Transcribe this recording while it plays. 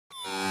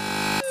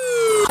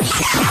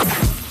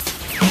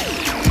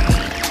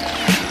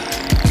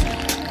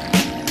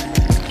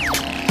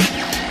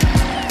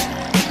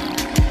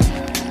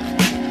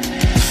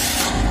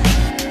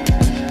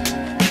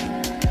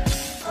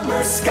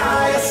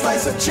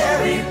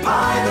cherry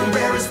pie, the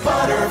rarest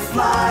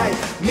butterfly.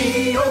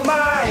 Me, oh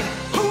my,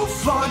 who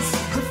flaunts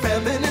her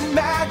feminine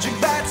magic?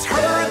 That's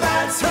her,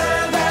 that's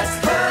her, that's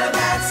her,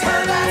 that's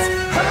her, that's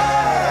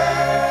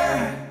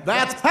her.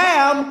 That's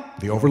Pam,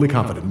 the overly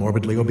confident,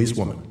 morbidly obese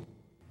woman.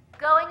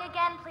 Going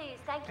again, please.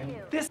 Thank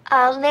you.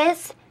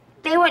 Liz,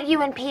 they want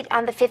you and Pete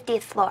on the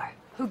 50th floor.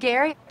 Who,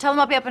 Gary? Tell them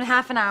I'll be up in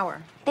half an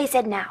hour. They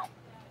said now.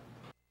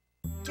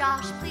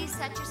 Josh, please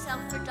set yourself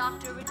for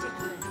Dr.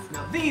 Ridiculous.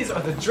 Now, these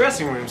are the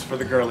dressing rooms for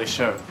the girly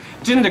show.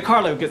 Jenna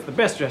DeCarlo gets the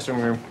best dressing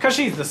room because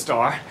she's the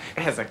star.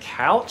 It has a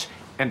couch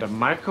and a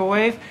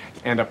microwave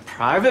and a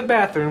private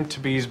bathroom to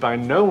be used by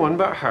no one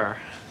but her.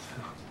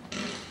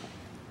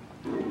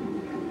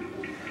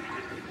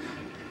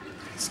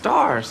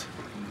 Stars.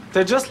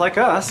 They're just like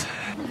us.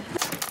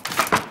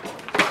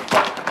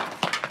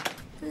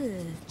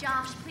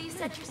 Josh, please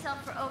set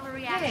yourself for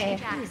overreaction,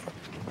 Jackson.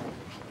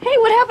 Hey,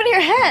 what happened to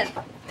your head?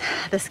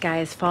 This guy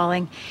is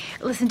falling.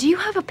 Listen, do you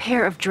have a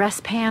pair of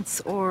dress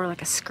pants or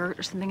like a skirt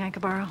or something I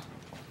could borrow?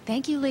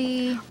 Thank you,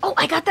 Lee. Oh,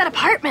 I got that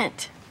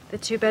apartment. The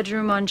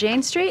 2-bedroom on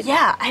Jane Street?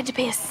 Yeah, I had to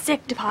pay a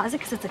sick deposit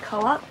because it's a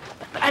co-op.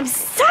 But I'm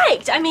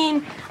psyched. I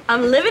mean,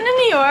 I'm living in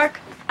New York.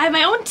 I have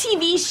my own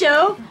TV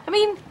show. I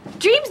mean,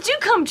 dreams do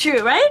come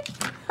true, right?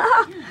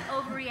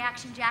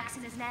 Overreaction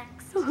Jackson is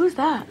next. Ooh, who's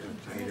that?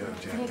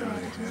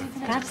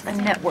 That's the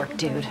network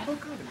dude.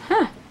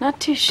 Huh, not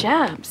too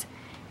shabs.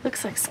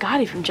 Looks like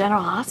Scotty from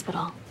General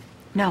Hospital.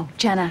 No,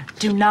 Jenna,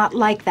 do not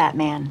like that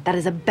man. That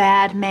is a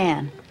bad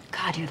man.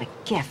 God, you're the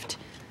gift.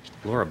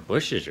 Laura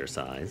Bush is your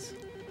size.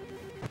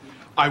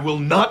 I will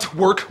not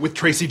work with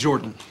Tracy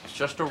Jordan. It's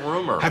just a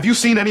rumor. Have you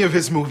seen any of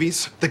his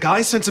movies? The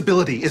guy's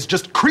sensibility is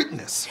just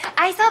cretinous.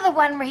 I saw the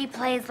one where he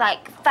plays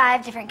like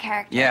 5 different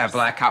characters. Yeah,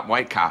 black cop,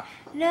 white cop.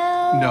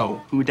 No.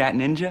 No. Who dat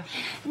ninja?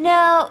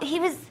 No, he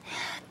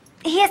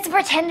has to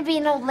pretend to be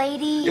an old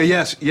lady.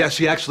 Yes,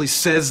 she actually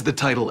says the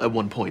title at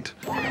one point.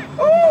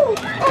 Oh,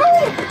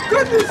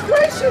 goodness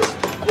gracious!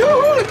 You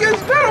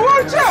hooligans better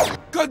watch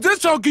out! Cause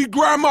this hunky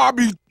grandma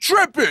be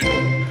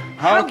tripping.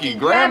 Hunky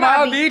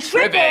grandma be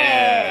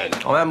tripping.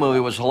 Oh, that movie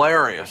was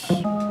hilarious.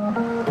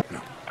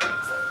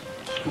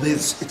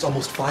 Liz, it's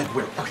almost 5.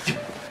 Where are you?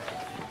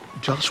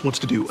 Josh wants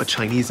to do a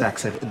Chinese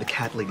accent in the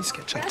cat lady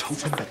sketch. I told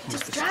him that he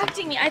was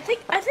Distracting me. I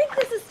think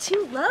this is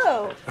too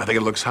low. I think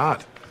it looks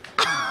hot.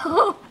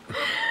 Oh,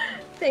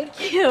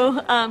 thank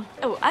you.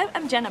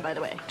 I'm Jenna, by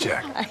the way.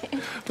 Jack.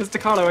 Miss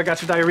DeCarlo, I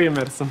got your diarrhea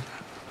medicine.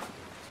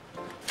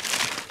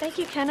 Thank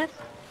you, Kenneth.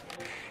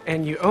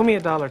 And you owe me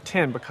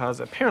 $1.10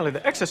 because apparently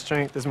the extra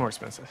strength is more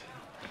expensive.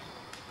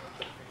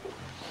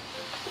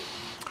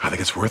 I think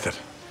it's worth it.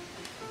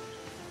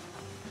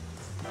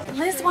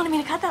 Liz wanted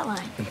me to cut that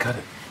line. Then cut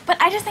it. But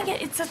I just think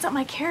it sets up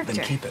my character.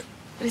 Then keep it.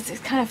 But it's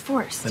kind of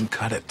forced. Then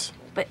cut it.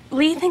 But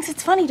Lee thinks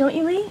it's funny, don't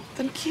you, Lee?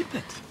 Then keep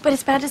it. But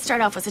it's bad to start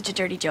off with such a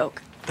dirty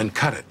joke. Then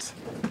cut it.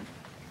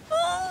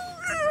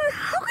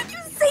 How could you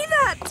say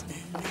that?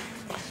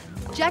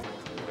 Jack.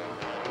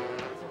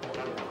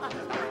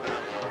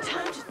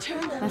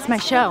 That's my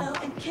show.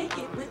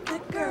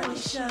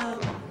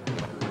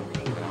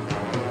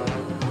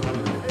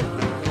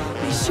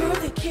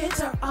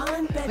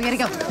 We gotta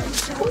go.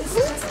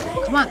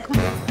 Come on, come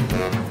on.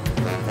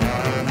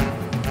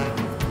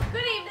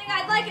 Good evening.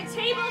 I'd like a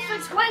table for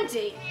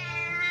 20.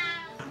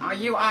 Are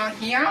you out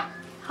here?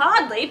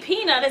 Hardly.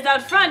 Peanut is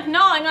out front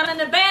gnawing on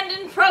an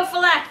abandoned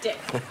prophylactic.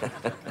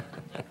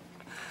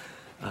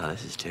 Oh,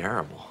 this is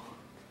terrible.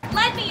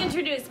 Let me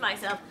introduce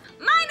myself.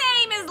 My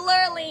name is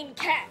Lurleen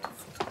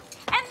Katz.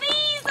 And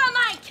these are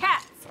my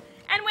cats.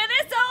 And where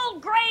this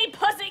old gray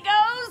pussy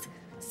goes,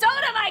 so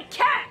do my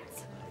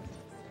cats.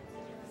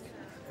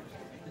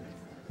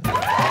 Good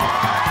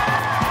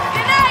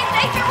night.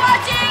 Thanks for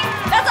watching.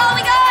 That's all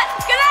we got.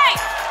 Good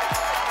night.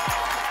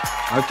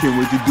 I can't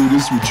wait to do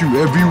this with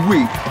you every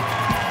week.